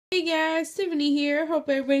Hey guys, Tiffany here. Hope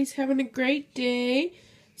everybody's having a great day.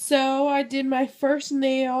 So I did my first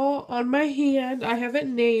nail on my hand. I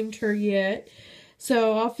haven't named her yet,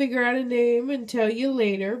 so I'll figure out a name and tell you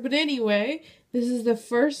later. But anyway, this is the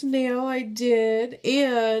first nail I did,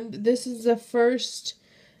 and this is the first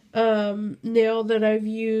nail that I've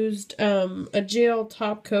used a gel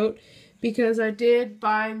top coat, because I did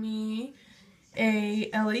buy me a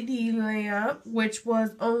LED lamp, which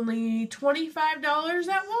was only $25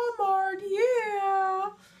 at Walmart.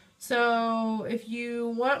 Yeah. So if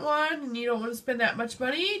you want one and you don't want to spend that much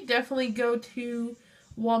money, definitely go to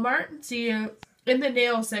Walmart and see it in the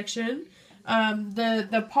nail section.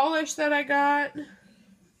 The polish that I got,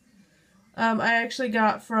 I actually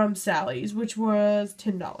got from Sally's, which was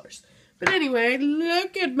 $10. But anyway,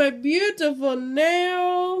 look at my beautiful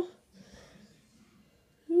nail.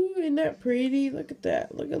 Ooh, isn't that pretty? Look at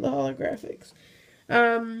that. Look at the holographics.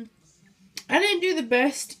 I didn't do the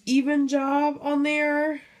best even job on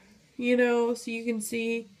there, you know, so you can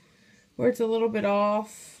see where it's a little bit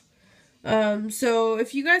off. So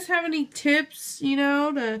if you guys have any tips, you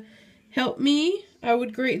know, to help me, I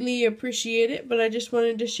would greatly appreciate it. But I just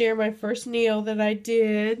wanted to share my first nail that I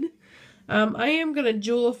did. I am going to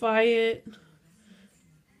jewelify it.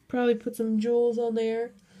 Probably put some jewels on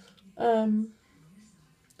there.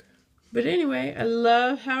 But anyway, I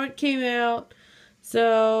love how it came out.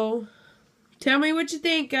 So, tell me what you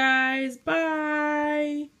think, guys.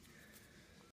 Bye!